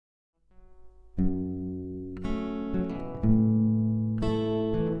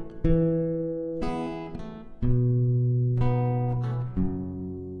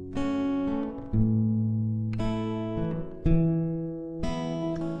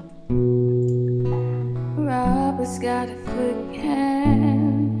barber's got a quick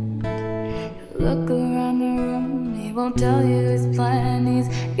hand. He'll look around the room, he won't tell you his plan. He's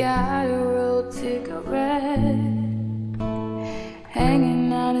got a rolled cigarette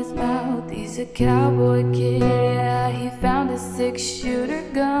hanging out his mouth. He's a cowboy kid, yeah, he found a 6-shooter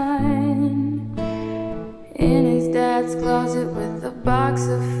gun in his dad's closet with a box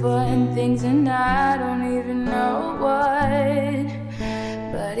of fun things, and I don't even know what.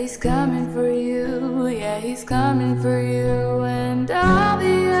 But he's coming for you, yeah, he's coming for you. And all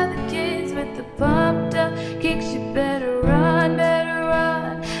the other kids with the pumped up kicks, you better run,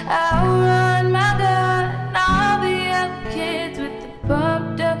 outrun my gun. All the other kids with the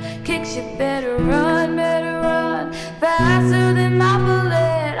pumped up kicks, you better run, faster than my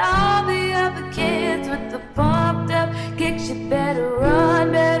bullet. All the other kids with the pumped up kicks, you better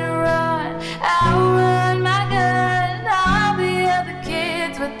run, outrun my gun. All the other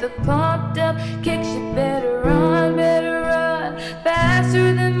kids with the pumped up kicks, you better run,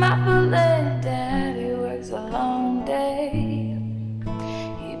 faster than my bullet. Daddy works a long day,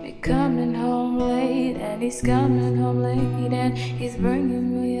 he be coming home late, and he's coming home late, and he's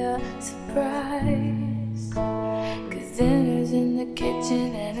bringing me a surprise. 'Cause dinner's in the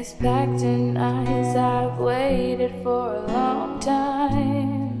kitchen and it's packed in ice. I've waited for a long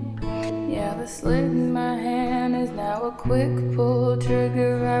time. Yeah, the slit in my hand is now a quick pull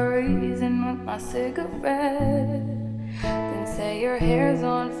trigger. I reason with my cigarette, then say your hair's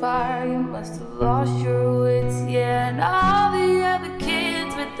on fire, you must have lost your wits. Yeah, and all the other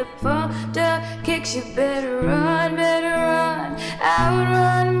kids with the pumped up kicks, you better run,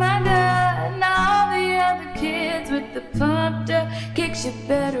 outrun my gun. All the other kids with the pumped up kicks, you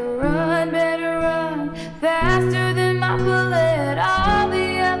better